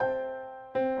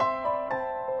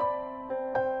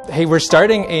Hey, we're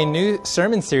starting a new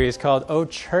sermon series called "O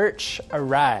Church,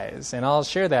 Arise," and I'll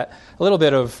share that a little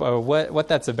bit of what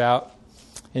that's about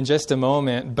in just a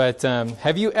moment. But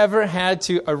have you ever had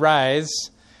to arise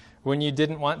when you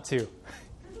didn't want to?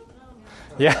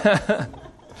 Yeah.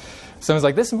 Someone's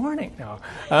like, this morning? No.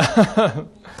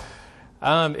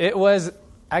 It was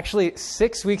actually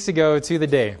 6 weeks ago to the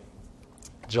day,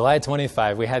 July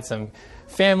 25. We had some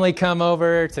family come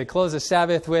over to close the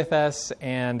Sabbath with us,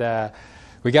 and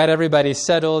we got everybody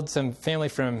settled, some family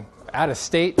from out of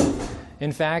state,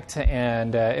 in fact,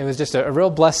 and it was just a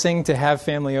real blessing to have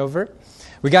family over.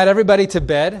 We got everybody to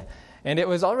bed, and it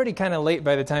was already kind of late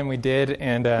by the time we did,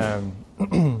 and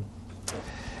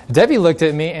Debbie looked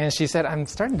at me, and she said, I'm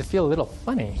starting to feel a little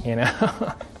funny, you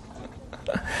know?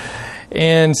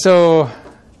 And so,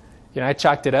 I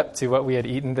chalked it up to what we had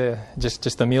eaten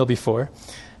just the meal before,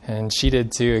 and she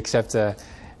did too, except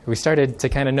we started to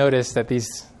kind of notice that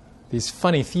these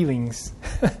funny feelings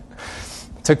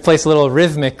took place a little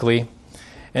rhythmically.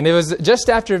 And it was just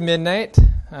after midnight,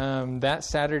 that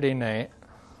Saturday night,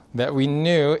 that we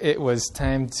knew it was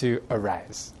time to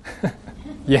arise.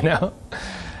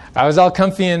 I was all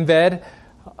comfy in bed.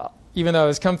 Even though I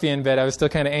was comfy in bed, I was still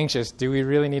kind of anxious. Do we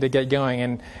really need to get going?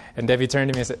 And Debbie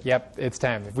turned to me and said, yep, it's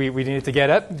time. We need to get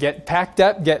up, get packed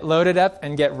up, get loaded up,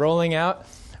 and get rolling out.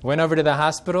 Went over to the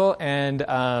hospital, and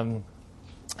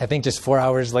I think just 4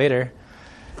 hours later,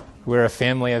 we're a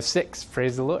family of 6.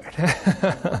 Praise the Lord.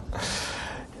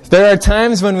 There are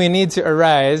times when we need to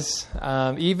arise,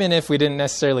 even if we didn't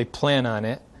necessarily plan on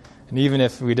it, and even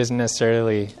if we didn't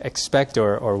necessarily expect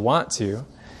or want to.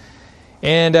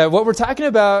 And what we're talking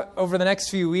about over the next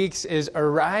few weeks is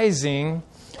arising,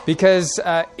 because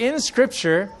in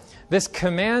Scripture, this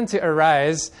command to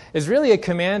arise is really a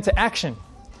command to action.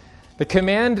 The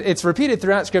command, it's repeated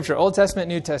throughout Scripture, Old Testament,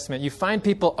 New Testament. You find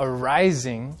people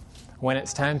arising when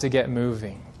it's time to get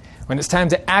moving, when it's time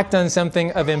to act on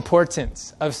something of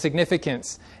importance, of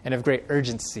significance, and of great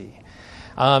urgency.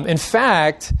 In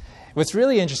fact, what's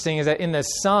really interesting is that in the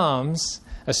Psalms,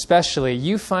 especially,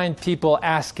 you find people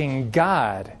asking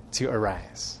God to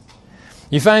arise.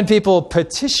 You find people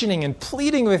petitioning and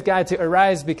pleading with God to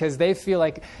arise because they feel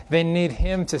like they need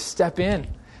Him to step in,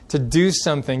 to do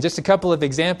something. Just a couple of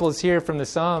examples here from the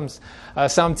Psalms.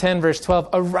 Psalm 10, verse 12,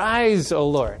 arise, O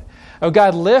Lord. O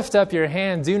God, lift up your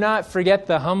hand. Do not forget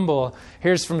the humble.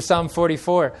 Here's from Psalm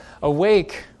 44.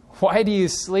 Awake, why do you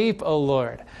sleep, O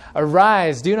Lord?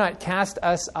 Arise, do not cast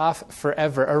us off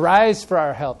forever. Arise for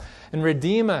our help and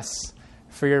redeem us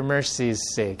for your mercy's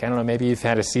sake. I don't know, maybe you've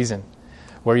had a season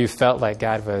where you felt like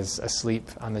God was asleep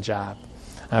on the job.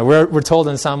 We're told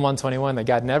in Psalm 121 that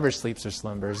God never sleeps or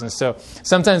slumbers. And so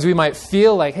sometimes we might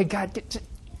feel like, hey, God,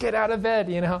 get out of bed,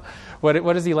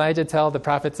 What does Elijah tell the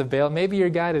prophets of Baal? Maybe your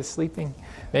God is sleeping.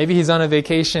 Maybe he's on a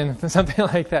vacation, something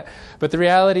like that. But the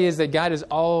reality is that God is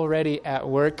already at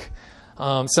work.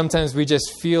 Sometimes we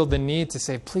just feel the need to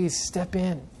say, please step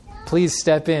in. Please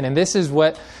step in. And this is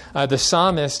what the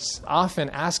psalmists often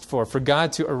asked for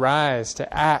God to arise,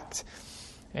 to act,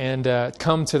 and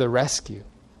come to the rescue.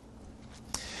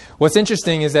 What's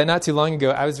interesting is that not too long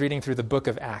ago, I was reading through the book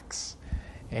of Acts.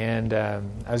 And I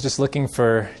was just looking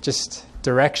for just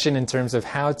direction in terms of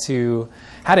how to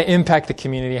impact the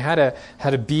community, how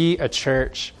to be a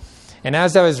church. And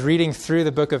as I was reading through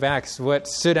the book of Acts, what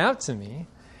stood out to me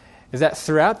is that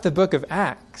throughout the book of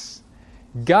Acts,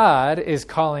 God is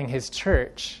calling His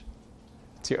church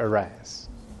to arise.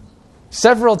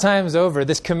 Several times over,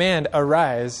 this command,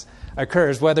 arise,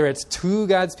 occurs, whether it's to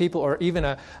God's people or even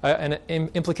an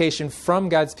implication from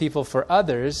God's people for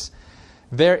others.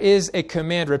 There is a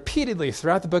command repeatedly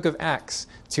throughout the book of Acts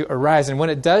to arise. And when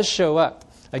it does show up,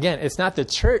 again, it's not the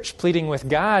church pleading with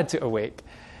God to awake.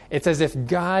 It's as if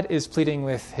God is pleading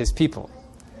with His people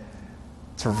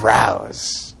to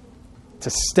rouse, to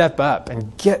step up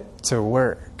and get to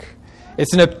work.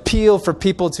 It's an appeal for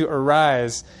people to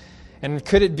arise. And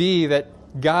could it be that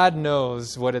God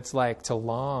knows what it's like to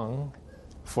long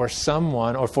for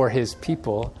someone or for His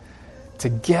people to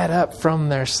get up from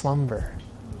their slumber,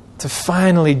 to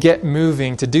finally get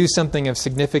moving, to do something of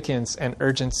significance and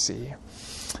urgency.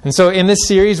 And so in this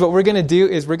series, what we're going to do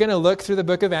is we're going to look through the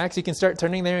book of Acts. You can start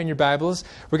turning there in your Bibles.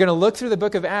 We're going to look through the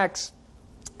book of Acts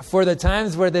for the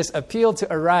times where this appeal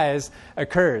to arise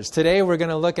occurs. Today, we're going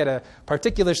to look at a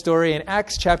particular story in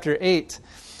Acts chapter 8.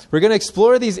 We're going to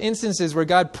explore these instances where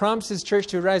God prompts His church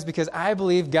to arise, because I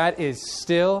believe God is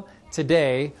still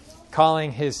today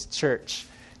calling His church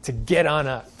to get on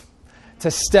up,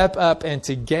 to step up and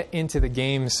to get into the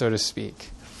game, so to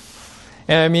speak.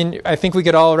 And I think we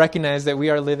could all recognize that we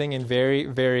are living in very,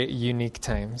 very unique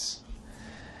times.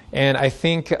 And I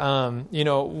think,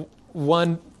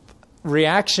 one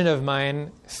reaction of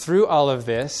mine through all of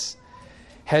this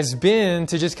has been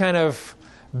to just kind of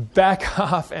back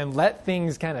off and let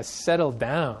things kind of settle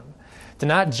down, to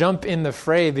not jump in the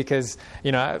fray because,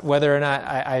 whether or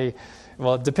not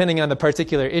well, depending on the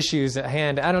particular issues at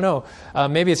hand, I don't know.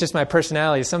 Maybe it's just my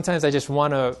personality. Sometimes I just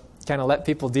want to kind of let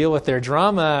people deal with their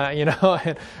drama,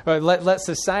 or let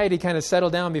society kind of settle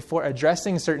down before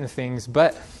addressing certain things.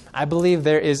 But I believe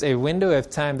there is a window of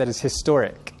time that is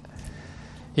historic.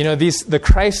 The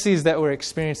crises that we're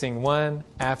experiencing, one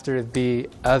after the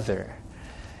other,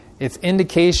 it's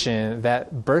indication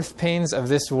that birth pains of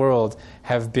this world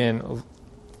have been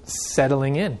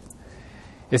settling in.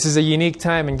 This is a unique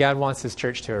time, and God wants His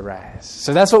church to arise.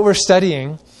 So that's what we're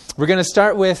studying. We're going to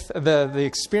start with the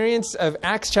experience of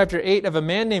Acts chapter 8 of a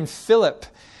man named Philip.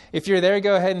 If you're there,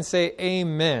 go ahead and say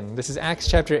amen. This is Acts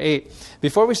chapter 8.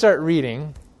 Before we start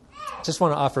reading, I just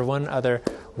want to offer one other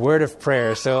word of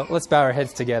prayer. So let's bow our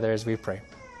heads together as we pray.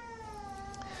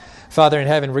 Father in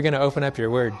heaven, we're going to open up your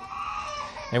word.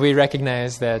 And we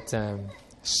recognize that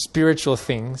spiritual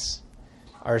things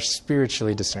are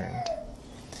spiritually discerned.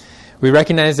 We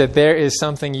recognize that there is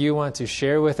something you want to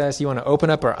share with us. You want to open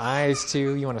up our eyes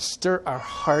to. You want to stir our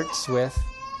hearts with.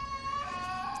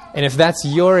 And if that's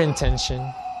your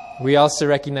intention, we also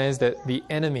recognize that the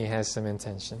enemy has some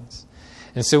intentions.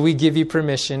 And so we give you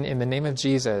permission in the name of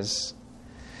Jesus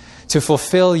to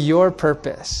fulfill your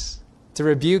purpose, to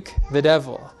rebuke the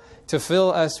devil, to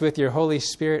fill us with your Holy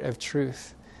Spirit of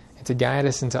truth, and to guide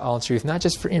us into all truth, not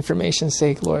just for information's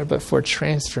sake, Lord, but for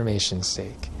transformation's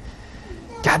sake.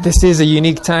 God, this is a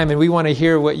unique time, and we want to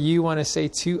hear what you want to say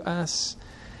to us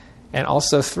and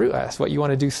also through us, what you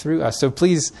want to do through us. So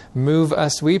please move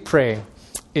us, we pray.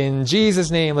 In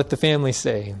Jesus' name, let the family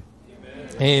say,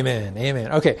 Amen.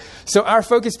 Amen. Okay, so our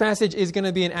focus passage is going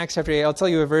to be in Acts chapter 8. I'll tell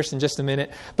you a verse in just a minute.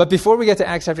 But before we get to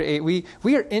Acts chapter 8, we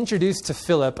are introduced to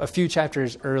Philip a few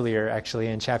chapters earlier, actually,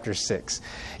 in chapter 6.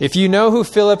 If you know who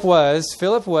Philip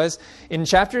was, in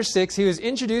chapter 6, he was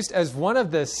introduced as one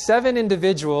of the 7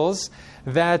 individuals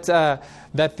that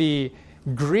the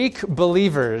Greek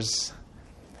believers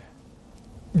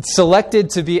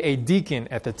selected to be a deacon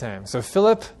at the time. So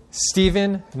Philip,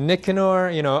 Stephen,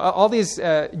 Nicanor, all these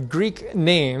Greek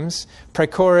names,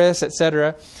 Prochorus,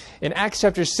 etc. In Acts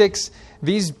chapter 6,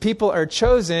 these people are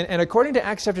chosen, and according to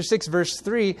Acts chapter 6, verse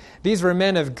 3, these were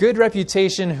men of good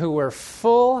reputation who were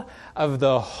full of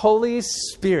the Holy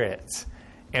Spirit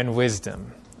and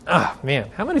wisdom. Ah, man,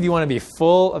 how many of you want to be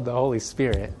full of the Holy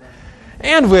Spirit?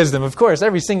 And wisdom, of course,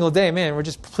 every single day. Man, we're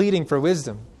just pleading for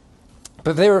wisdom.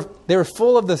 But they were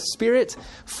full of the Spirit,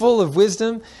 full of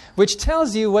wisdom, which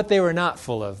tells you what they were not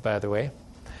full of, by the way.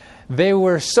 They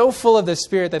were so full of the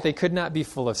Spirit that they could not be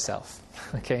full of self.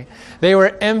 Okay? They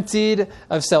were emptied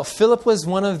of self. Philip was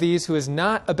one of these who was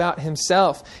not about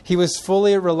himself. He was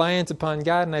fully reliant upon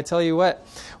God. And I tell you what,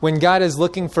 when God is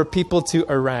looking for people to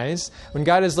arise, when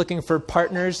God is looking for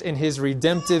partners in His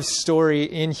redemptive story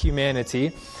in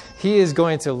humanity, He is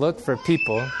going to look for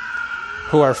people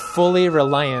who are fully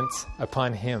reliant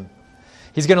upon Him.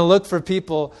 He's going to look for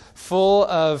people full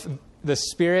of the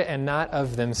Spirit and not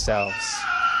of themselves.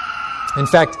 In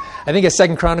fact, I think it's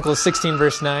 2 Chronicles 16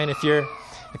 verse 9. If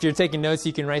you're taking notes,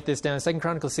 you can write this down. 2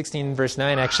 Chronicles 16 verse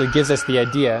 9 actually gives us the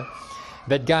idea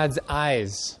that God's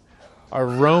eyes are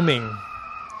roaming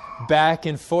back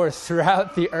and forth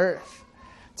throughout the earth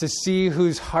to see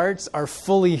whose hearts are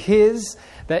fully His,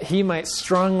 that He might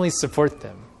strongly support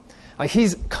them. Like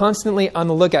He's constantly on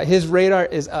the lookout. His radar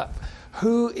is up.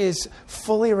 Who is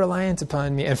fully reliant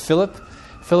upon me? And Philip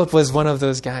was one of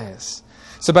those guys.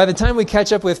 So by the time we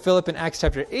catch up with Philip in Acts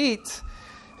chapter 8,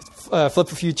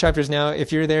 flip a few chapters now,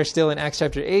 if you're there still in Acts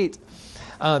chapter 8,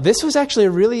 this was actually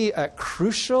a really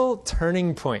crucial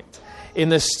turning point in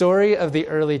the story of the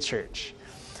early church.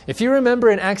 If you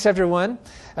remember in Acts chapter 1,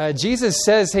 Jesus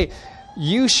says, hey,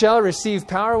 you shall receive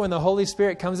power when the Holy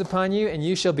Spirit comes upon you, and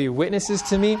you shall be witnesses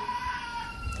to me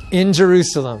in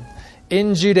Jerusalem,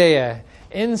 in Judea,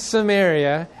 in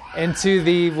Samaria, and to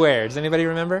the where? Does anybody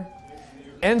remember?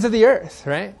 Ends of the earth,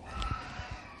 right?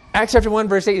 Acts chapter 1,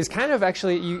 verse 8 is kind of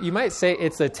actually, you might say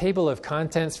it's a table of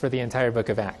contents for the entire book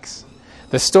of Acts.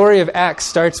 The story of Acts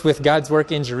starts with God's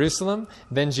work in Jerusalem,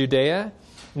 then Judea.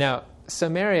 Now,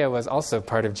 Samaria was also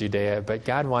part of Judea, but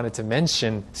God wanted to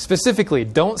mention specifically,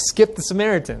 don't skip the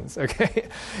Samaritans, okay?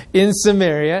 In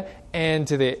Samaria and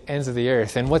to the ends of the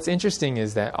earth. And what's interesting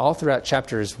is that all throughout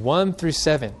chapters 1 through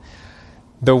 7,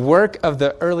 the work of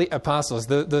the early apostles,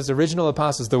 those original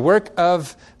apostles, the work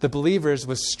of the believers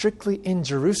was strictly in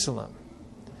Jerusalem.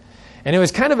 And it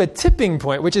was kind of a tipping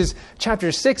point, which is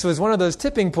chapter 6 was one of those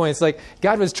tipping points. Like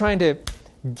God was trying to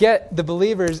get the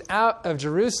believers out of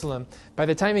Jerusalem. By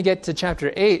the time you get to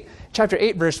chapter 8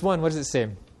 verse 1, what does it say?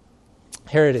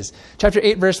 Here it is. Chapter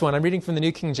 8 verse 1, I'm reading from the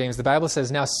New King James. The Bible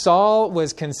says, "Now Saul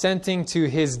was consenting to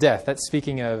his death." That's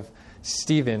speaking of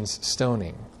Stephen's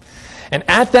stoning. "And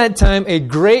at that time a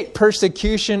great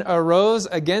persecution arose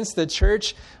against the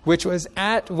church, which was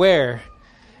at" where?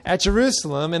 "At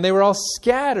Jerusalem, and they were all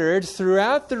scattered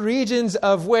throughout the regions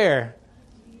of" where?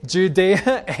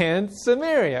 "Judea and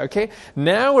Samaria." Okay,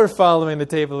 now we're following the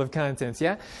table of contents,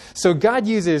 yeah? So God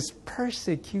uses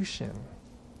persecution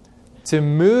to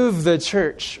move the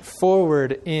church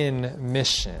forward in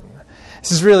mission.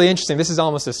 This is really interesting. This is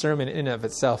almost a sermon in and of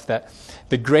itself, that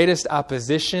the greatest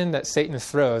opposition that Satan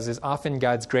throws is often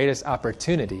God's greatest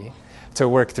opportunity to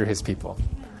work through his people.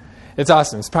 It's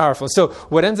awesome. It's powerful. So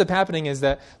what ends up happening is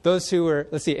that those who were,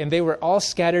 and they were all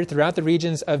scattered throughout the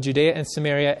regions of Judea and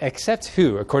Samaria, except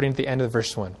who, according to the end of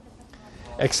verse 1?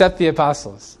 Except the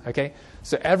apostles. Okay?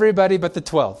 So everybody but the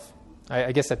 12.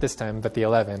 I guess at this time, but the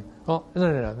 11. Well,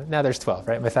 no. Now there's 12,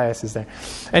 right? Matthias is there.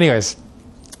 Anyways,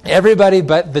 everybody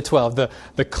but the 12,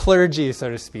 the clergy, so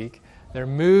to speak, they're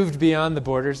moved beyond the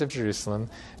borders of Jerusalem.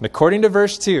 And according to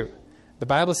verse 2, the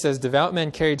Bible says, "Devout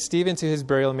men carried Stephen to his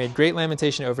burial and made great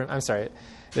lamentation over him." I'm sorry.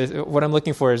 What I'm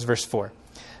looking for is verse 4.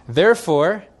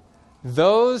 "Therefore,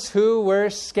 those who were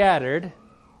scattered,"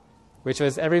 which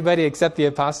was everybody except the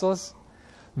apostles,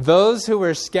 "those who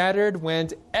were scattered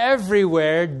went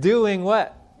everywhere doing"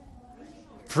 what?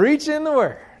 Preaching the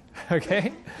word.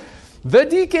 Okay? The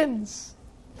deacons,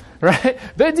 right?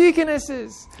 The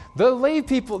deaconesses, the lay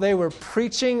people, they were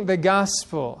preaching the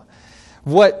gospel.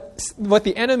 What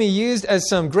the enemy used as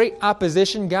some great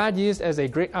opposition, God used as a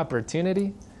great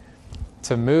opportunity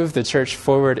to move the church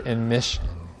forward in mission.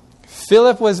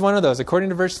 Philip was one of those, according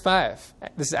to verse 5.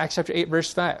 This is Acts chapter 8,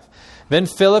 verse 5. "Then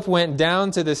Philip went down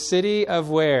to the city of"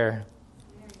 where?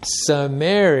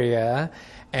 "Samaria,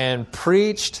 and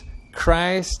preached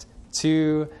Christ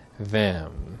to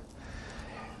them."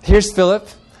 Here's Philip.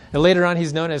 And later on,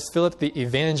 he's known as Philip the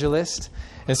Evangelist.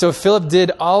 And so Philip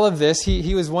did all of this.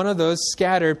 He was one of those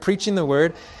scattered, preaching the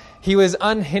word. He was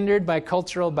unhindered by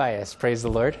cultural bias, praise the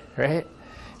Lord, right?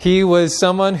 He was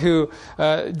someone who,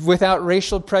 without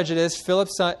racial prejudice, Philip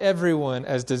saw everyone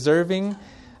as deserving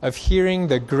of hearing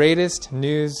the greatest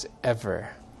news ever.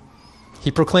 He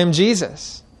proclaimed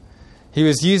Jesus. He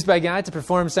was used by God to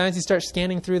perform signs. You start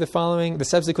scanning through the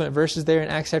subsequent verses there in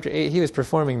Acts chapter 8. He was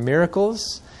performing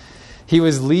miracles. He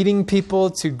was leading people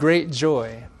to great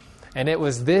joy. And it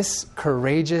was this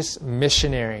courageous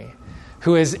missionary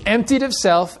who is emptied of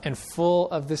self and full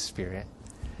of the Spirit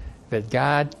that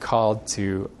God called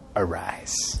to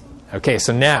arise. Okay,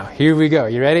 so now, here we go.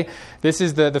 You ready? This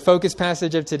is the focus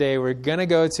passage of today. We're going to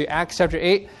go to Acts chapter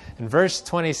 8 and verse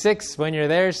 26. When you're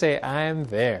there, say, "I'm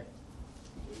there."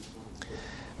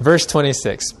 Verse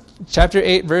 26. Chapter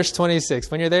 8, verse 26.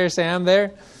 When you're there, say, "I'm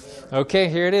there." Okay,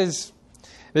 here it is.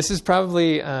 This is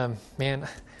probably, I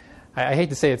hate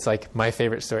to say it's like my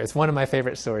favorite story. It's one of my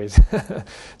favorite stories.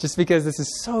 Just because this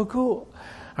is so cool.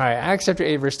 All right, Acts chapter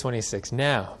 8, verse 26.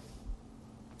 "Now,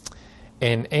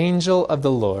 an angel of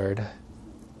the Lord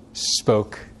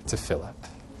spoke to Philip,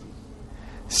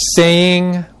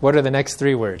 saying," what are the next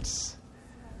three words?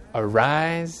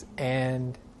 "Arise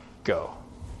and go."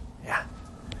 Yeah.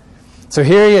 So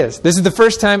here he is. This is the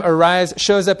first time "arise"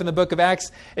 shows up in the book of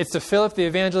Acts. It's to Philip the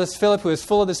evangelist, Philip who is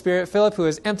full of the Spirit, Philip who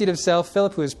is emptied of self,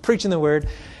 Philip who is preaching the word,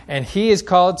 and he is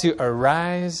called to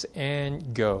arise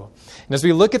and go. And as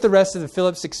we look at the rest of the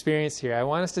Philip's experience here, I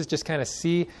want us to just kind of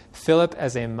see Philip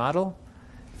as a model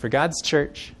for God's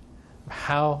church of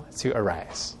how to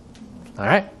arise. All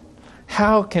right?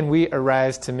 How can we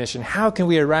arise to mission? How can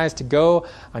we arise to go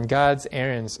on God's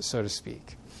errands, so to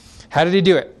speak? How did he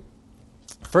do it?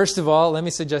 First of all, let me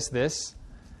suggest this.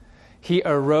 He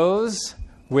arose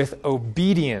with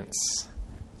obedience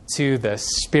to the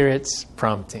Spirit's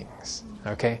promptings.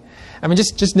 Okay? I mean,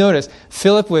 just notice,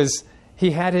 Philip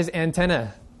he had his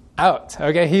antenna out.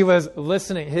 Okay? He was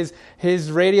listening. His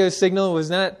radio signal was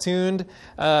not tuned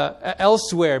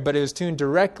elsewhere, but it was tuned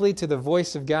directly to the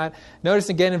voice of God. Notice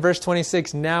again in verse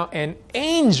 26, "Now an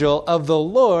angel of the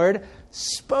Lord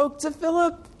spoke to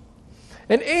Philip."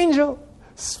 An angel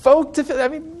spoke to Philip. I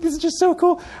mean, this is just so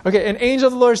cool. Okay, "An angel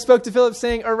of the Lord spoke to Philip,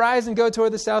 saying, 'Arise and go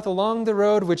toward the south along the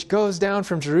road which goes down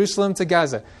from Jerusalem to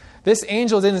Gaza.'" This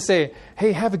angel didn't say,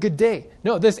 "Hey, have a good day."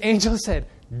 No, this angel said,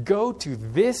 "Go to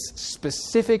this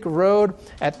specific road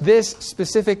at this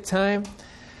specific time."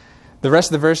 The rest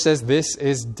of the verse says, "This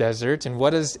is desert." And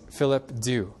what does Philip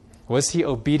do? Was he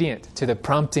obedient to the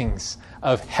promptings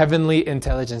of heavenly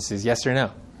intelligences? Yes or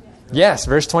no? Yes,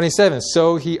 verse 27.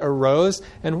 So he arose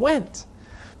and went.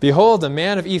 Behold, a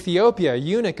man of Ethiopia, a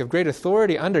eunuch of great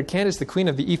authority under Candace, the queen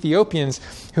of the Ethiopians,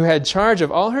 who had charge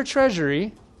of all her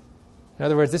treasury. In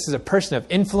other words, this is a person of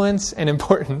influence and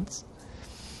importance.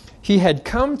 He had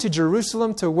come to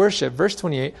Jerusalem to worship, verse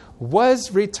 28,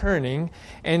 was returning,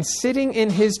 and sitting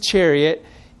in his chariot,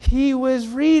 he was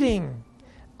reading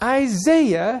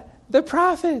Isaiah the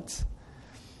prophet.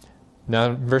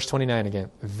 Now, verse 29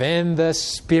 again. Then the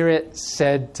Spirit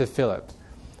said to Philip.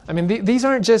 I mean, these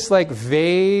aren't just like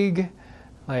vague,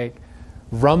 like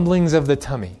rumblings of the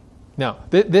tummy. No,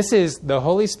 this is the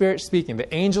Holy Spirit speaking.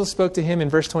 The angel spoke to him in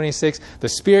verse 26. The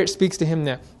Spirit speaks to him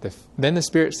now. Then the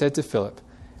Spirit said to Philip,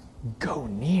 go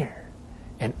near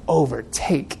and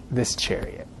overtake this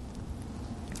chariot.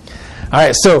 All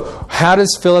right, so how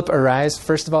does Philip arise?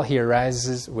 First of all, he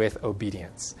arises with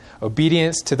obedience.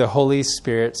 Obedience to the Holy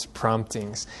Spirit's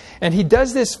promptings. And he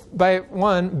does this by,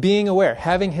 one, being aware,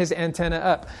 having his antenna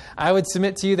up. I would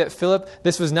submit to you that Philip,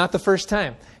 this was not the first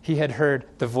time he had heard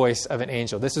the voice of an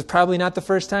angel. This was probably not the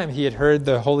first time he had heard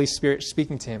the Holy Spirit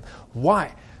speaking to him.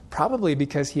 Why? Probably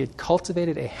because he had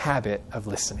cultivated a habit of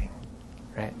listening,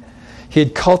 right? He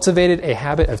had cultivated a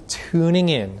habit of tuning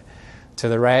in to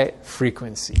the right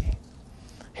frequency.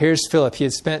 Here's Philip. He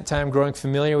had spent time growing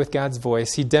familiar with God's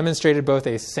voice. He demonstrated both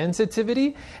a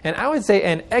sensitivity and I would say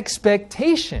an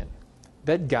expectation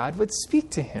that God would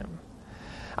speak to him.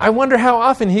 I wonder how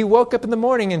often he woke up in the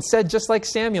morning and said, just like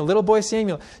Samuel, little boy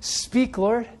Samuel, speak,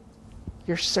 Lord,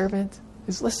 your servant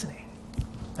is listening.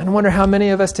 And I wonder how many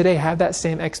of us today have that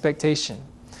same expectation.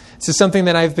 This is something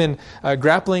that I've been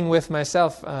grappling with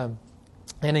myself and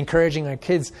encouraging our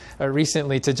kids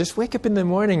recently to just wake up in the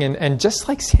morning and just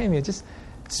like Samuel, just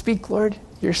speak, Lord,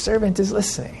 your servant is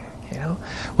listening. You know,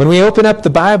 when we open up the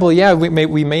Bible,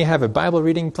 we may have a Bible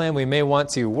reading plan. We may want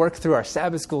to work through our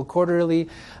Sabbath school quarterly,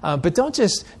 but don't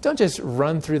just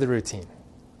run through the routine.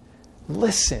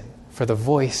 Listen for the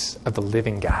voice of the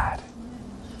living God.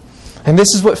 And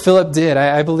this is what Philip did.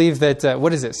 I believe that,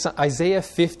 Isaiah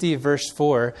 50 verse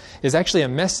 4 is actually a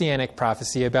messianic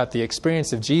prophecy about the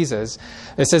experience of Jesus.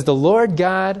 It says, the Lord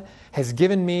God has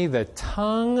given me the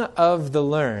tongue of the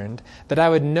learned, that I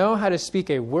would know how to speak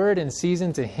a word in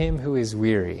season to him who is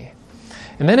weary.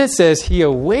 And then it says, he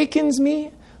awakens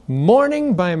me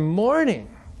morning by morning.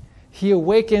 He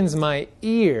awakens my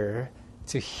ear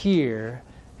to hear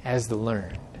as the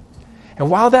learned. And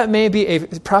while that may be a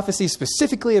prophecy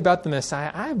specifically about the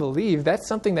Messiah, I believe that's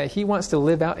something that he wants to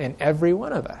live out in every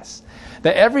one of us.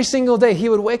 That every single day he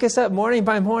would wake us up morning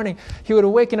by morning. He would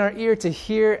awaken our ear to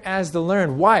hear as the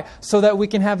learned. Why? So that we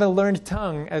can have a learned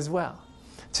tongue as well.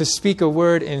 To speak a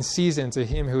word in season to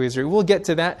him who is weary. We'll get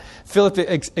to that. Philip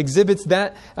exhibits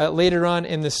that later on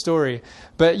in the story.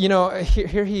 But,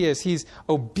 here he is. He's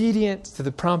obedient to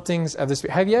the promptings of the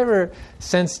Spirit. Have you ever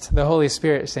sensed the Holy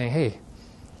Spirit saying, hey,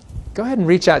 go ahead and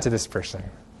reach out to this person.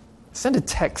 Send a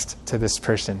text to this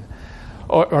person.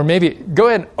 Or maybe go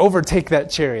ahead and overtake that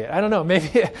chariot. I don't know.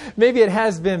 Maybe it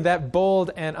has been that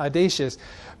bold and audacious.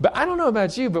 But I don't know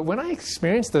about you, but when I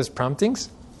experience those promptings,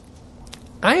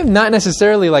 I am not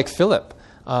necessarily like Philip.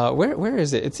 Where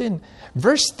is it? It's in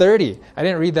verse 30. I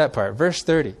didn't read that part. Verse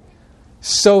 30.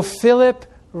 So Philip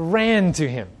ran to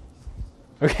him.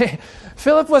 Okay?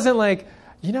 Philip wasn't like,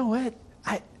 you know what?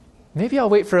 Maybe I'll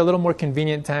wait for a little more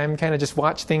convenient time, kind of just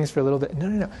watch things for a little bit.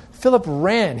 No. Philip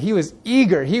ran. He was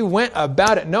eager. He went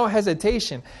about it, no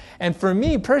hesitation. And for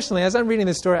me personally, as I'm reading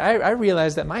this story, I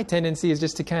realize that my tendency is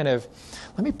just to kind of,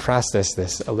 let me process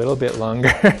this a little bit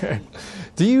longer.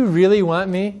 Do you really want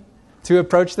me to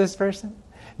approach this person?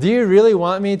 Do you really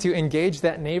want me to engage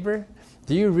that neighbor?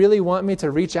 Do you really want me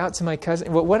to reach out to my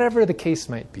cousin? Whatever the case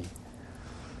might be.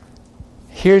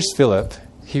 Here's Philip.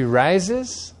 He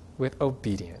rises with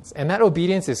obedience. And that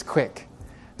obedience is quick.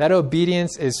 That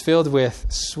obedience is filled with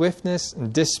swiftness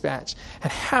and dispatch.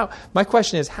 And my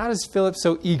question is, how is Philip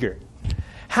so eager?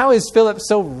 How is Philip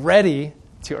so ready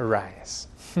to arise?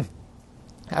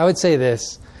 I would say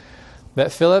this,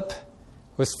 that Philip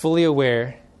was fully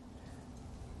aware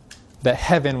that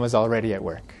heaven was already at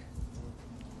work.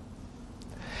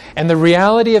 And the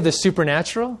reality of the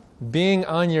supernatural being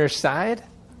on your side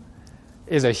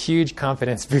is a huge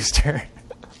confidence booster.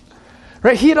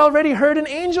 Right? He had already heard an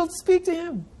angel speak to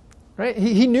him. Right?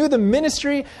 He knew the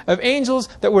ministry of angels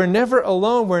that were never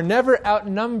alone, were never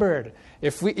outnumbered.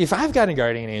 If I've got a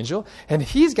guardian angel and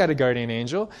he's got a guardian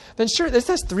angel, then sure,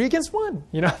 that's 3 against 1.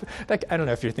 You know, I don't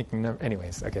know if you're thinking.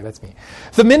 Anyways, okay, that's me.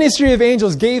 The ministry of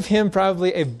angels gave him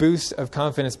probably a boost of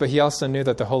confidence, but he also knew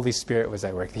that the Holy Spirit was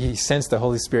at work. He sensed the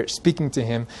Holy Spirit speaking to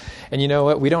him, and you know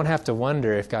what? We don't have to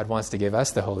wonder if God wants to give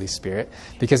us the Holy Spirit,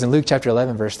 because in Luke chapter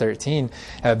 11, verse 13,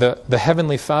 the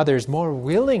Heavenly Father is more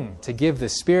willing to give the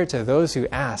Spirit to those who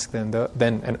ask than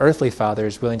an earthly father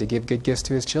is willing to give good gifts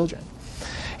to his children.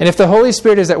 And if the Holy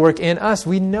Spirit is at work in us,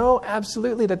 we know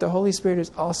absolutely that the Holy Spirit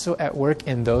is also at work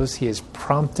in those he is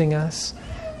prompting us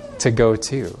to go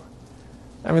to.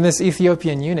 I mean, this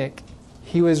Ethiopian eunuch,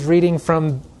 he was reading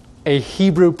from a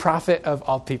Hebrew prophet of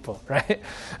all people, right?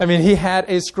 I mean, he had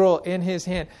a scroll in his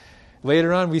hand.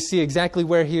 Later on, we see exactly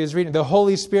where he was reading. The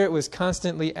Holy Spirit was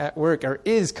constantly at work, or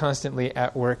is constantly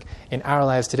at work in our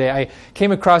lives today. I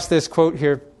came across this quote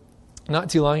here not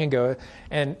too long ago,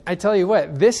 and I tell you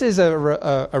what, this is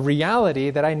a reality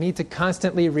that I need to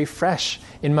constantly refresh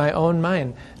in my own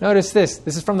mind. Notice this.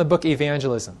 This is from the book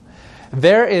Evangelism.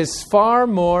 There is far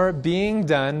more being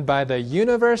done by the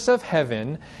universe of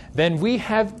heaven than we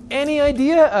have any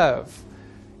idea of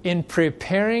in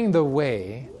preparing the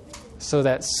way so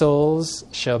that souls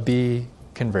shall be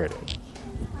converted.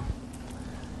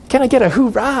 Can I get a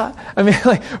hoorah? I mean,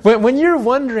 like, when you're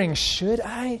wondering, should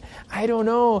I don't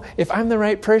know if I'm the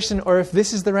right person or if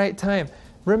this is the right time.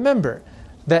 Remember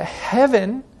that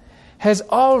heaven has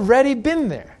already been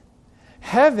there.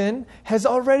 Heaven has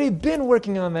already been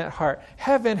working on that heart.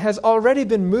 Heaven has already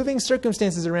been moving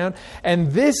circumstances around.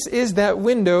 And this is that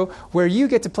window where you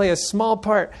get to play a small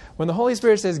part. When the Holy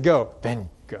Spirit says go, then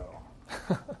go.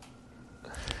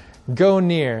 Go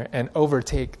near and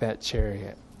overtake that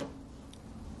chariot.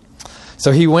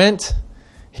 So he went,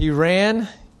 he ran,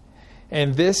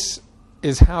 and this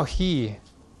is how he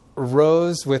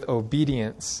rose with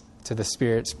obedience to the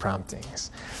Spirit's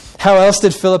promptings. How else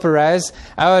did Philip arise?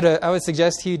 I would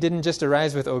suggest he didn't just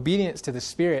arise with obedience to the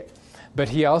Spirit, but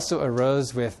he also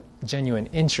arose with genuine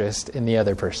interest in the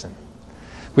other person.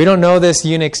 We don't know this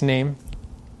eunuch's name.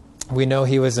 We know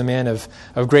he was a man of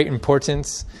great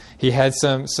importance. He had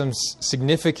some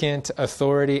significant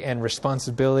authority and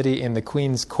responsibility in the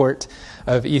queen's court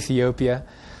of Ethiopia.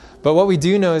 But what we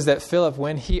do know is that Philip,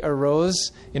 when he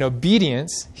arose in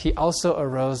obedience, he also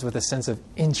arose with a sense of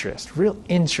interest, real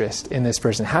interest in this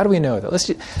person. How do we know that? Let's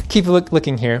just keep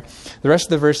looking here. The rest of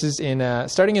the verses,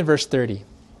 starting in verse 30.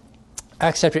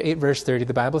 Acts chapter 8, verse 30,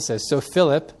 the Bible says, "So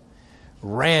Philip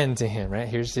ran to him," right?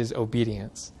 Here's his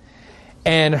obedience,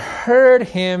 "and heard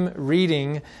him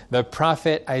reading the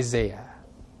prophet Isaiah,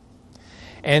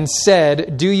 and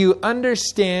said, 'Do you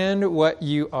understand what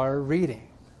you are reading?'"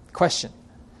 Question.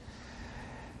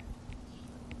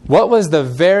 What was the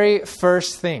very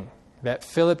first thing that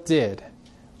Philip did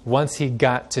once he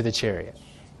got to the chariot?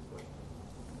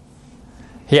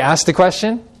 He asked the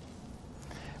question.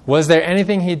 Was there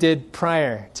anything he did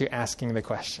prior to asking the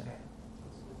question?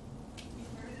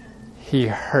 He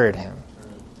heard him.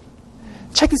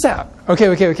 Check this out.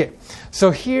 Okay. So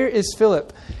here is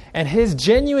Philip, and his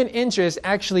genuine interest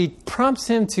actually prompts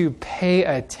him to pay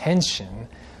attention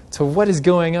to what is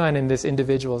going on in this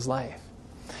individual's life.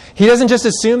 He doesn't just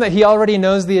assume that he already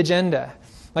knows the agenda.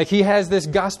 Like he has this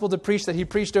gospel to preach that he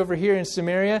preached over here in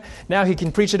Samaria. Now he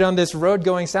can preach it on this road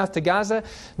going south to Gaza.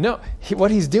 No,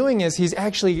 what he's doing is he's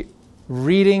actually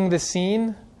reading the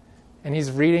scene, and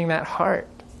he's reading that heart.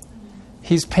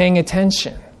 He's paying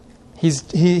attention.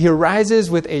 He arises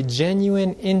with a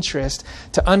genuine interest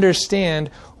to understand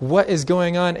what is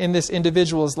going on in this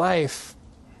individual's life.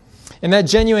 And that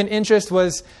genuine interest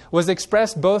was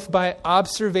expressed both by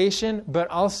observation, but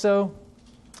also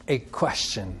a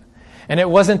question. And it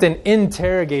wasn't an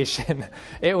interrogation.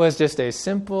 It was just a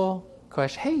simple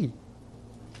question. Hey,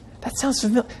 that sounds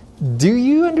familiar. Do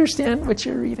you understand what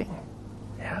you're reading?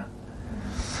 Yeah.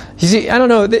 You see, I don't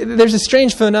know. There's a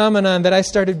strange phenomenon that I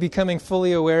started becoming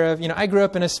fully aware of. You know, I grew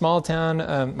up in a small town.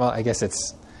 Well, I guess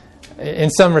it's,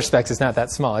 in some respects, it's not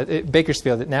that small.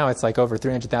 Bakersfield, now it's like over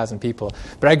 300,000 people.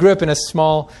 But I grew up in a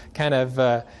small kind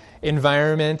of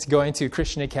environment, going to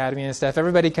Christian Academy and stuff.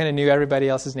 Everybody kind of knew everybody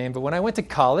else's name. But when I went to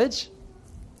college,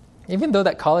 even though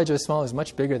that college was small, it was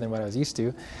much bigger than what I was used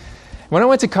to. When I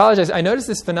went to college, I noticed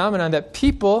this phenomenon that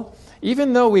people,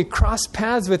 even though we cross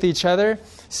paths with each other,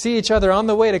 see each other on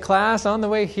the way to class, on the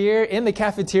way here, in the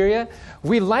cafeteria,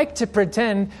 we like to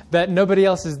pretend that nobody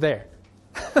else is there.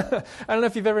 I don't know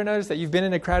if you've ever noticed that. You've been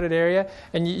in a crowded area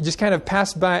and you just kind of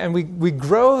pass by, and we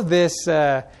grow this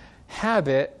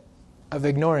habit of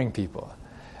ignoring people,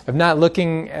 of not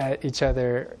looking at each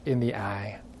other in the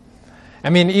eye. I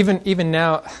mean, even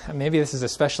now, maybe this is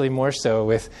especially more so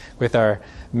with our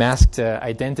masked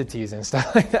identities and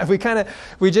stuff like that.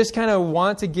 We just kind of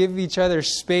want to give each other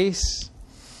space,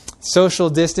 social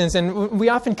distance, and we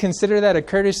often consider that a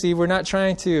courtesy. We're not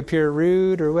trying to appear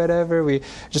rude or whatever. We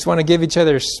just want to give each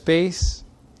other space.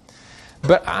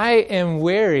 But I am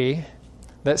wary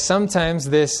that sometimes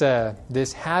this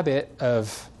habit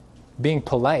of being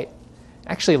polite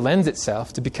actually lends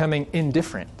itself to becoming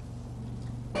indifferent.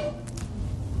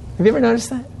 Have you ever noticed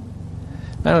that?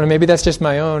 I don't know, maybe that's just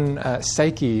my own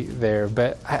psyche there,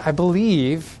 but I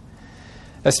believe,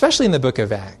 especially in the book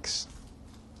of Acts,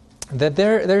 that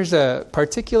there's a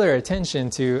particular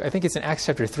attention to, I think it's in Acts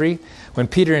chapter 3, when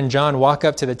Peter and John walk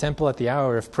up to the temple at the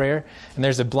hour of prayer, and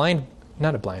there's a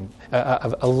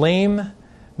lame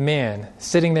man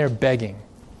sitting there begging.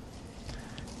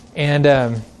 And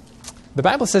the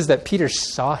Bible says that Peter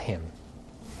saw him.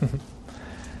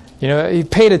 He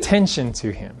paid attention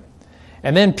to him.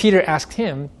 And then Peter asked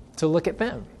him to look at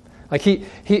them. Like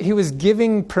he was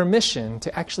giving permission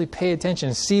to actually pay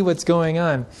attention, see what's going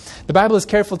on. The Bible is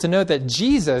careful to note that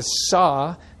Jesus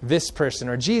saw this person,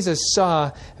 or Jesus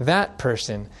saw that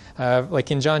person. Like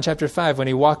in John chapter 5, when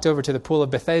he walked over to the pool of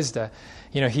Bethesda,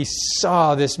 he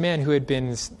saw this man who had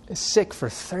been sick for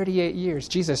 38 years.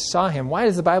 Jesus saw him. Why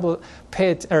does the Bible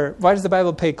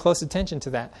pay close attention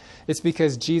to that? It's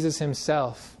because Jesus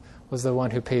himself was the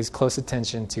one who pays close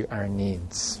attention to our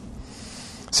needs.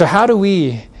 So how do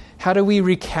we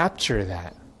recapture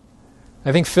that?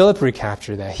 I think Philip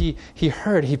recaptured that. He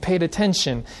heard, he paid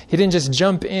attention. He didn't just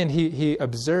jump in, he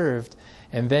observed,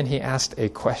 and then he asked a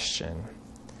question.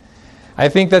 I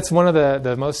think that's one of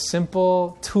the most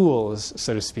simple tools,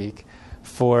 so to speak,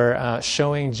 for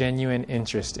showing genuine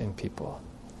interest in people.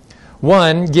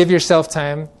 One, give yourself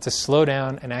time to slow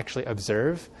down and actually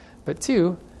observe. But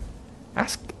two,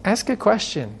 ask a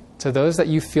question to those that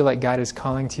you feel like God is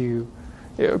calling you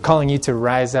to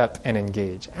rise up and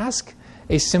engage. Ask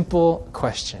a simple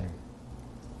question.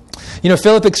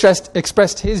 Philip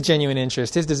expressed his genuine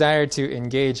interest, his desire to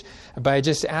engage by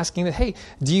just asking that, hey,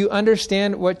 do you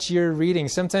understand what you're reading?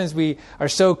 Sometimes we are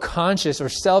so conscious or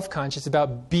self-conscious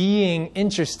about being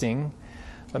interesting,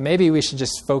 but maybe we should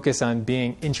just focus on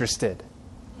being interested.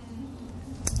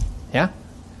 Yeah?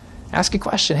 Ask a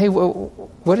question. Hey,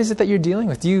 what is it that you're dealing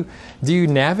with? Do you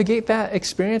navigate that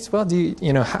experience well?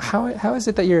 How is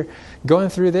it that you're going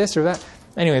through this or that?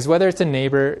 Anyways, whether it's a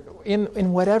neighbor,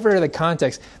 in whatever the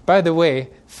context. By the way,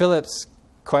 Philip's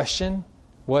question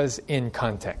was in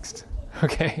context.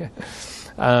 Okay,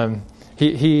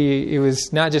 he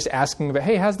was not just asking about,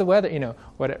 hey, how's the weather?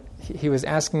 He was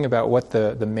asking about what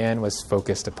the man was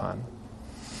focused upon.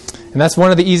 And that's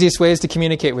one of the easiest ways to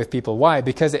communicate with people. Why?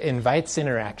 Because it invites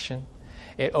interaction.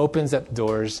 It opens up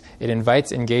doors. It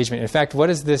invites engagement. In fact, what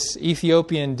does this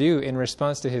Ethiopian do in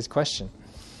response to his question?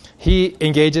 He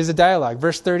engages a dialogue.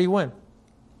 Verse 31.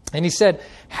 And he said,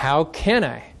 how can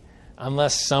I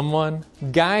unless someone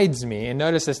guides me? And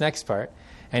notice this next part.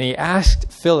 And he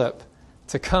asked Philip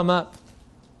to come up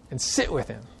and sit with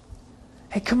him.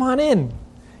 Hey, come on in.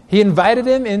 He invited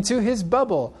him into his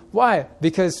bubble. Why?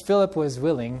 Because Philip was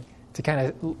willing to kind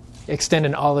of extend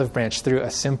an olive branch through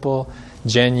a simple,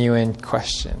 genuine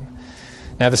question.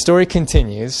 Now, the story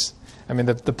continues. I mean,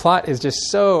 the plot is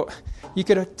just so... You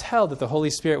could tell that the Holy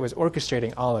Spirit was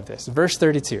orchestrating all of this. Verse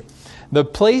 32. The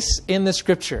place in the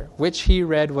scripture which he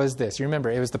read was this. You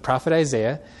remember, it was the prophet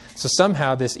Isaiah. So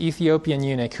somehow this Ethiopian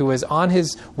eunuch who was on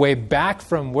his way back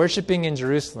from worshiping in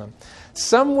Jerusalem,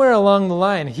 somewhere along the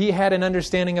line, he had an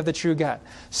understanding of the true God.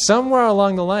 Somewhere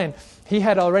along the line, he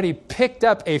had already picked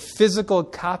up a physical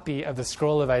copy of the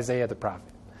scroll of Isaiah the prophet.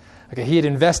 Okay, he had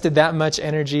invested that much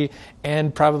energy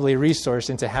and probably resource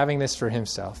into having this for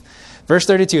himself. Verse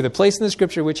 32, the place in the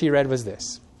scripture which he read was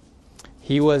this.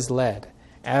 He was led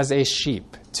as a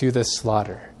sheep to the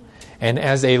slaughter, and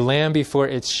as a lamb before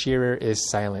its shearer is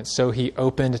silent, so he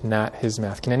opened not his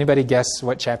mouth. Can anybody guess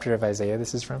what chapter of Isaiah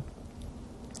this is from?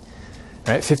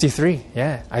 All right, 53.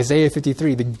 Yeah, Isaiah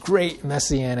 53, the great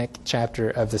messianic chapter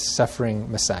of the suffering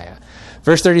Messiah.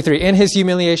 Verse 33, in his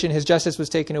humiliation, his justice was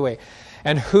taken away.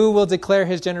 And who will declare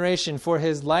his generation? For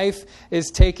his life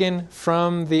is taken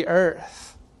from the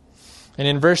earth. And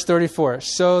in verse 34,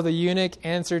 so the eunuch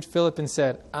answered Philip and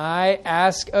said, I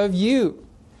ask of you,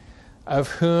 of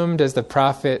whom does the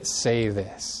prophet say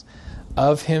this?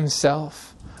 Of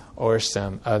himself or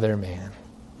some other man?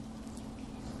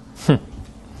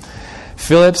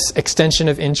 Philip's extension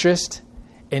of interest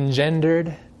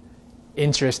engendered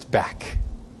interest back.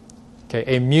 Okay,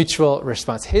 a mutual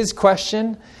response. His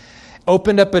question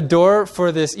opened up a door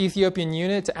for this Ethiopian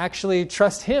eunuch to actually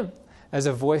trust him as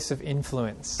a voice of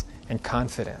influence and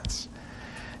confidence.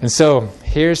 And so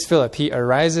here's Philip. He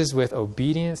arises with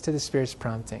obedience to the Spirit's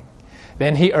prompting.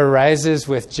 Then he arises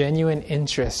with genuine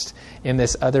interest in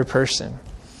this other person.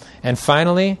 And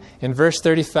finally, in verse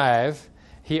 35,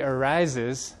 he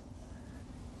arises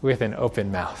with an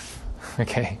open mouth.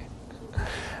 Okay?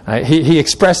 He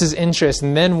expresses interest,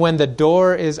 and then when the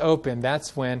door is open,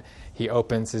 that's when he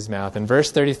opens his mouth. In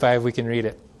verse 35, we can read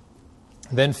it.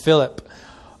 Then Philip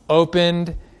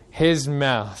opened his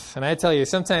mouth. And I tell you,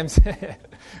 sometimes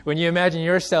when you imagine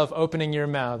yourself opening your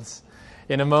mouths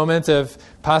in a moment of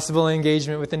possible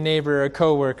engagement with a neighbor or a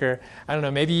coworker, I don't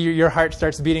know, maybe your heart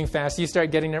starts beating fast. You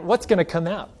start getting there. What's going to come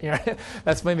out? You know,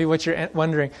 that's maybe what you're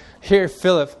wondering. Here,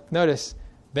 Philip, notice,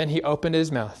 then he opened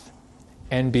his mouth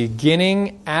and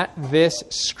beginning at this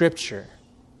scripture,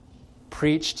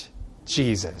 preached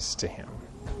Jesus to him.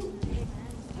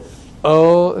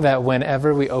 Oh, that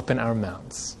whenever we open our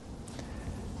mouths,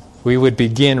 we would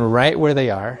begin right where they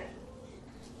are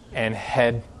and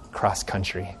head cross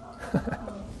country.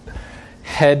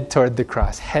 Head toward the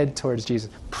cross. Head towards Jesus.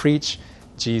 Preach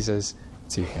Jesus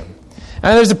to him.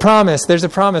 And there's a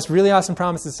promise. Really awesome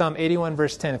promise in Psalm 81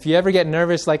 verse 10. If you ever get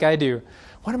nervous like I do,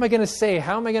 what am I going to say?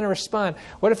 How am I going to respond?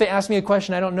 What if they ask me a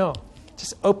question I don't know?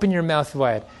 Just open your mouth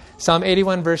wide. Psalm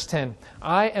 81 verse 10.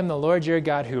 I am the Lord your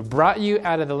God who brought you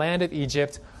out of the land of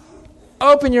Egypt.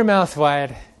 Open your mouth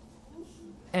wide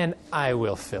and I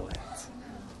will fill it.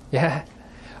 Yeah?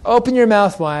 Open your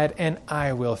mouth wide and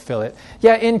I will fill it.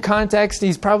 Yeah, in context,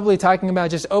 he's probably talking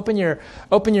about just open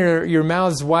your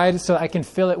mouths wide so I can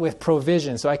fill it with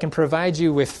provision, so I can provide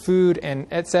you with food and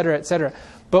et cetera, et cetera.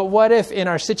 But what if in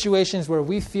our situations where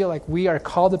we feel like we are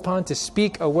called upon to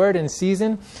speak a word in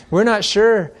season, we're not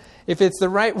sure if it's the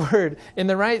right word in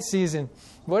the right season?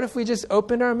 What if we just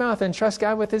opened our mouth and trust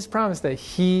God with his promise that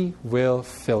he will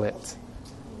fill it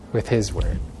with his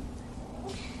word?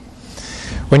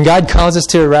 When God calls us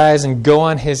to arise and go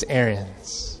on his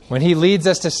errands, when he leads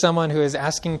us to someone who is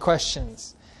asking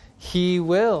questions, he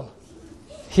will.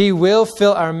 He will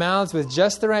fill our mouths with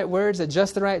just the right words at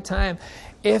just the right time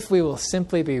if we will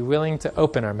simply be willing to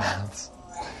open our mouths.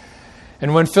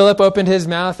 And when Philip opened his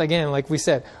mouth, again, like we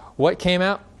said, what came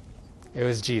out? It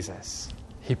was Jesus.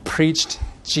 He preached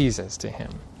Jesus to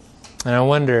him. And I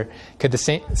wonder, could the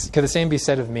same be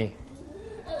said of me?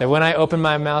 That when I open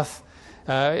my mouth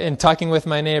in talking with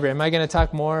my neighbor, am I going to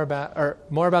talk more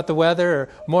about the weather or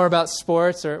more about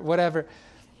sports or whatever?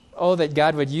 Oh, that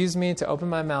God would use me to open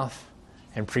my mouth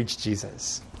and preach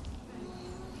Jesus.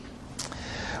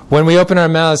 When we open our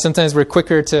mouths, sometimes we're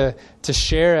quicker to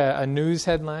share a news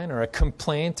headline or a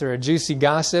complaint or a juicy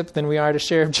gossip than we are to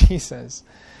share of Jesus.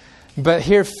 But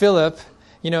here, Philip,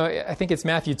 I think it's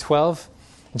Matthew 12.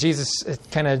 Jesus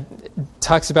kind of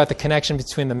talks about the connection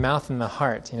between the mouth and the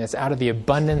heart. It's out of the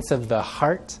abundance of the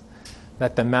heart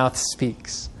that the mouth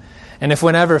speaks. And if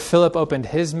whenever Philip opened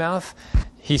his mouth,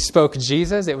 he spoke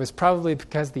Jesus, it was probably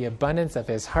because the abundance of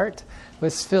his heart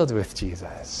was filled with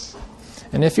Jesus.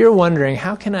 And if you're wondering,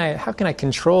 how can I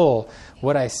control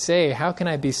what I say? How can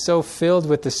I be so filled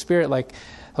with the Spirit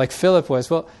like Philip was?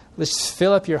 Well, let's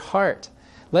fill up your heart.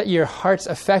 Let your heart's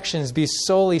affections be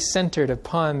solely centered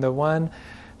upon the one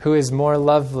who is more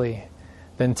lovely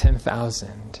than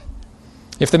 10,000.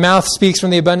 If the mouth speaks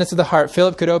from the abundance of the heart,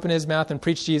 Philip could open his mouth and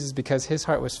preach Jesus because his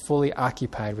heart was fully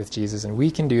occupied with Jesus, and we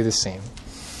can do the same.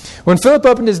 When Philip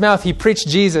opened his mouth, he preached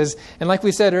Jesus, and like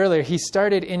we said earlier, he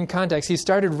started in context. He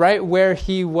started right where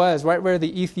he was, right where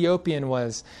the Ethiopian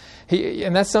was.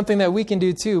 And that's something that we can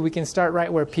do too. We can start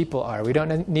right where people are. We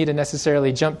don't need to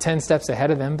necessarily jump 10 steps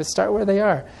ahead of them, but start where they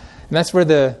are. And that's where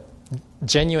the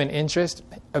genuine interest,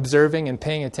 observing and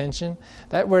paying attention,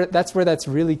 that's where that's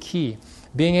really key.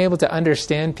 Being able to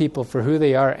understand people for who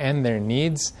they are and their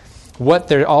needs, what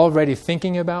they're already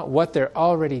thinking about, what they're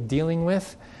already dealing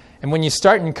with. And when you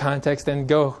start in context, then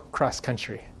go cross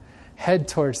country. Head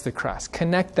towards the cross.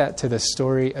 Connect that to the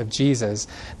story of Jesus.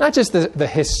 Not just the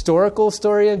historical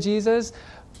story of Jesus,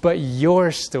 but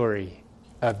your story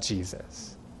of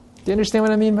Jesus. Do you understand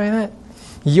what I mean by that?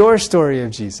 Your story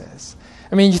of Jesus.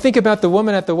 I mean, you think about the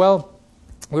woman at the well.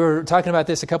 We were talking about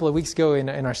this a couple of weeks ago in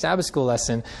our Sabbath school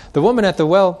lesson. The woman at the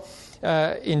well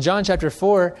in John chapter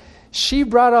 4, she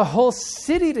brought a whole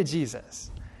city to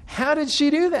Jesus. How did she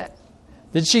do that?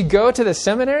 Did she go to the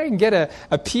seminary and get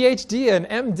a PhD, an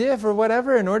MDiv or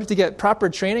whatever in order to get proper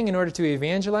training in order to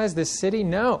evangelize this city?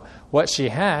 No. What she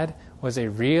had was a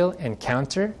real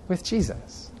encounter with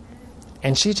Jesus.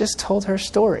 And she just told her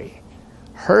story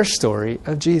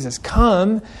of Jesus.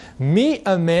 Come, meet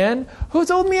a man who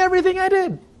told me everything I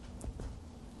did.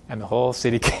 And the whole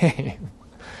city came.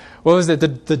 What was it?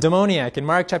 The demoniac in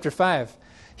Mark chapter 5.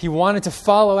 He wanted to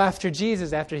follow after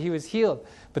Jesus after he was healed.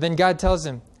 But then God tells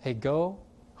him, hey, go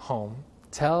home,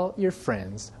 tell your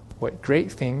friends what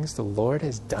great things the Lord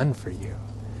has done for you.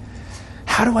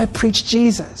 How do I preach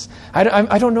Jesus? I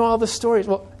don't know all the stories.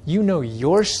 Well, you know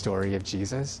your story of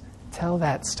Jesus. Tell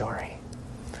that story.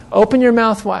 Open your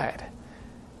mouth wide,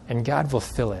 and God will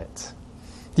fill it.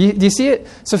 Do you see it?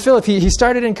 So Philip, he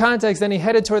started in context, then he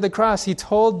headed toward the cross. He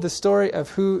told the story of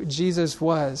who Jesus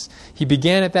was. He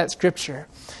began at that scripture.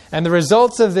 And the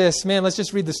results of this, man, let's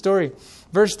just read the story.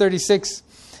 Verse 36,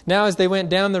 now as they went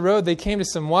down the road, they came to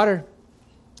some water.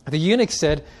 The eunuch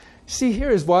said, see, here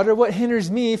is water. What hinders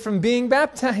me from being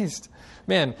baptized?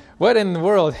 Man, what in the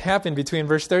world happened between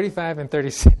verse 35 and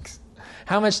 36?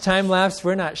 How much time lapsed?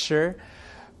 We're not sure.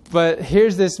 But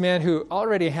here's this man who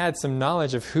already had some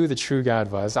knowledge of who the true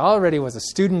God was, already was a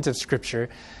student of Scripture.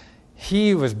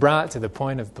 He was brought to the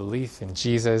point of belief in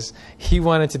Jesus. He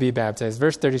wanted to be baptized.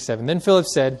 Verse 37, then Philip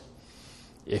said,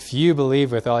 if you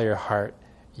believe with all your heart,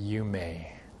 you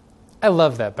may. I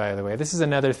love that, by the way. This is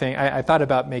another thing. I thought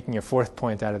about making a fourth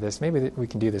point out of this. Maybe we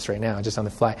can do this right now, just on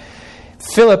the fly.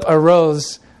 Philip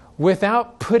arose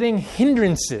without putting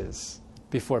hindrances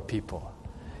before people.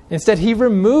 Instead, he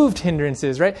removed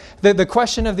hindrances, right? The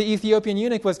question of the Ethiopian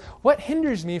eunuch was, what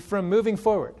hinders me from moving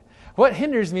forward? What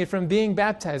hinders me from being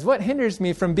baptized? What hinders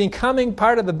me from becoming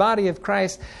part of the body of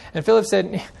Christ? And Philip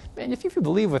said, man, if you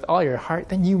believe with all your heart,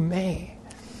 then you may.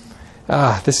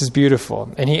 This is beautiful.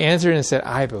 And he answered and said,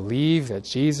 I believe that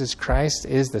Jesus Christ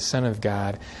is the Son of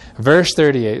God. Verse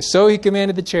 38, so he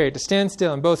commanded the chariot to stand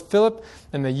still, and both Philip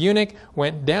and the eunuch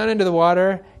went down into the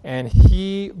water, and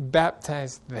he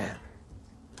baptized them.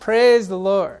 Praise the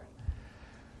Lord.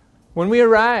 When we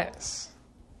arise,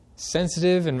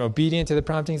 sensitive and obedient to the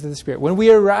promptings of the Spirit, when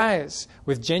we arise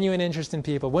with genuine interest in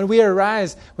people, when we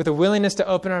arise with a willingness to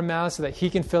open our mouths so that He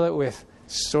can fill it with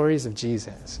stories of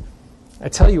Jesus, I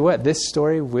tell you what, this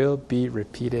story will be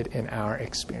repeated in our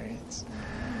experience.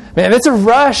 Man, it's a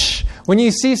rush when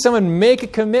you see someone make a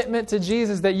commitment to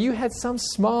Jesus that you had some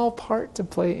small part to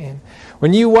play in.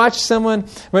 When you watch someone,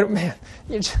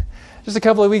 just a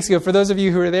couple of weeks ago, for those of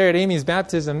you who were there at Amy's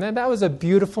baptism, that was a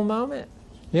beautiful moment.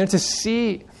 To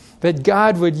see that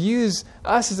God would use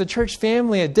us as a church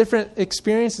family at different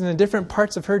experiences and different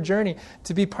parts of her journey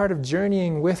to be part of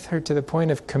journeying with her to the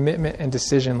point of commitment and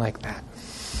decision like that.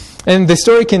 And the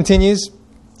story continues.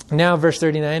 Now, verse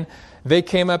 39, they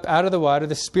came up out of the water.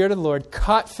 The Spirit of the Lord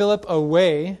caught Philip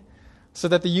away so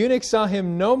that the eunuch saw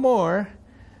him no more,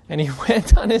 and he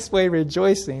went on his way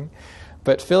rejoicing.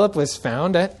 But Philip was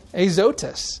found at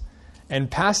Azotus,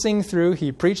 and passing through,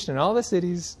 he preached in all the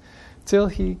cities till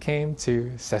he came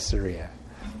to Caesarea.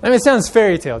 I mean, it sounds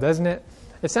fairy tale, doesn't it?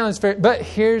 It sounds fair, but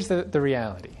here's the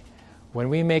reality. When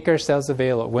we make ourselves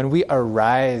available, when we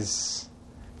arise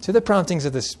to the promptings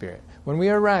of the Spirit, when we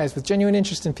arise with genuine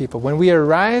interest in people, when we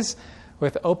arise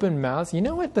with open mouths, you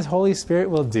know what the Holy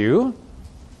Spirit will do?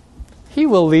 He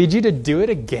will lead you to do it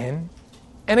again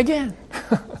and again.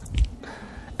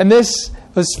 And this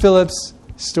was Philip's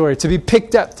story, to be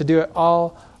picked up, to do it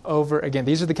all over again.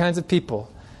 These are the kinds of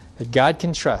people that God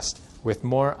can trust with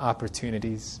more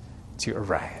opportunities to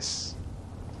arise.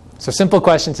 So simple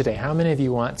question today. How many of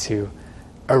you want to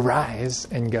arise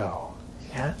and go?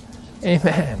 Yeah?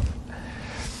 Amen.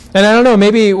 And I don't know,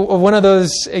 maybe one of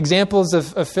those examples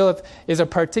of Philip is a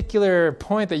particular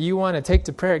point that you want to take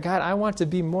to prayer. God, I want to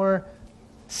be more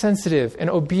sensitive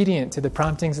and obedient to the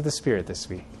promptings of the Spirit this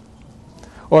week.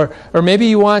 Or maybe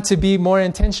you want to be more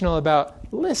intentional about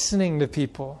listening to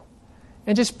people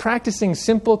and just practicing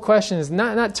simple questions,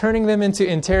 not turning them into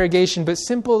interrogation, but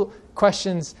simple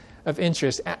questions of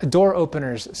interest, door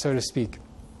openers, so to speak.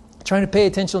 Trying to pay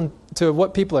attention to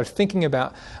what people are thinking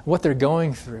about, what they're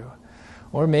going through.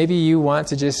 Or maybe you want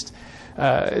to just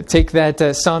take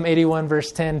that Psalm 81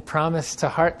 verse 10 promise to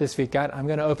heart this week. God, I'm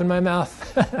going to open my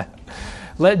mouth.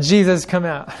 Let Jesus come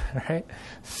out. Right?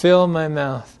 Fill my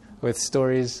mouth with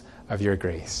stories of your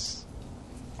grace.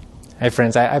 Hey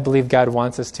friends, I believe God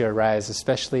wants us to arise,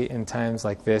 especially in times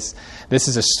like this. This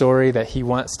is a story that He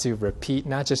wants to repeat,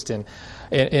 not just in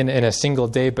a single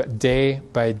day, but day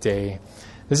by day.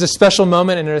 This is a special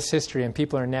moment in Earth's history, and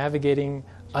people are navigating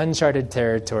uncharted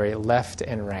territory left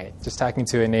and right. Just talking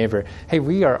to a neighbor, hey,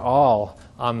 we are all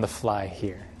on the fly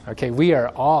here. Okay, we are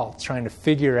all trying to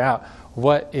figure out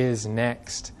what is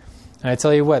next. And I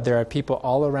tell you what, there are people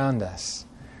all around us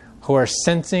who are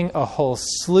sensing a whole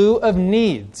slew of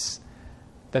needs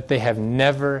that they have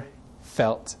never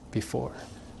felt before.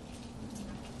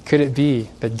 Could it be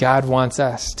that God wants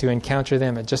us to encounter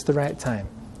them at just the right time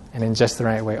and in just the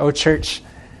right way? Oh, church,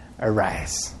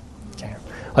 arise. Okay.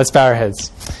 Let's bow our heads.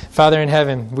 Father in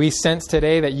heaven, we sense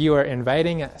today that you are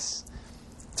inviting us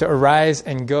to arise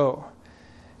and go.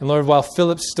 And Lord, while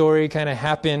Philip's story kind of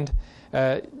happened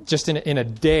just in a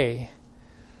day,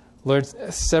 Lord,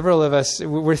 several of us,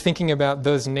 we're thinking about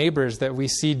those neighbors that we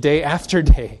see day after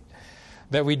day,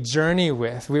 that we journey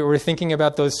with. We're thinking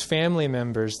about those family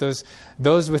members,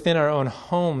 those within our own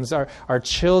homes, our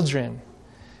children.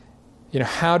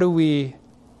 How do we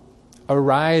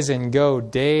arise and go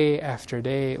day after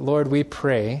day? Lord, we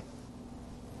pray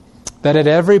that at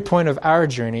every point of our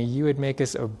journey, you would make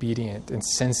us obedient and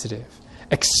sensitive,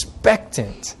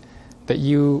 expectant that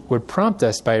you would prompt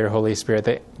us by your Holy Spirit,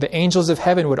 that the angels of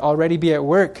heaven would already be at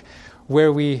work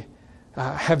where we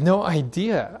have no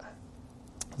idea.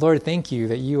 Lord, thank you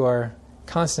that you are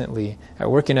constantly at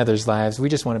work in others' lives. We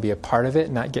just want to be a part of it,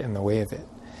 not get in the way of it.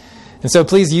 And so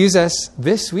please use us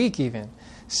this week even.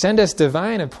 Send us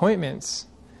divine appointments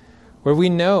where we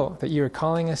know that you are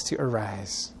calling us to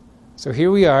arise. So here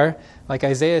we are, like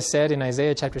Isaiah said in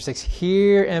Isaiah chapter 6,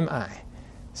 here am I,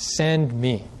 send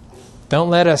me. Don't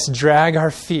let us drag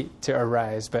our feet to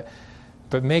arise, but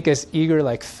make us eager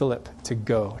like Philip to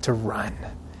go, to run.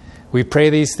 We pray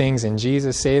these things in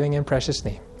Jesus' saving and precious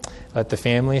name. Let the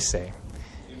family say,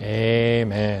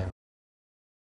 Amen.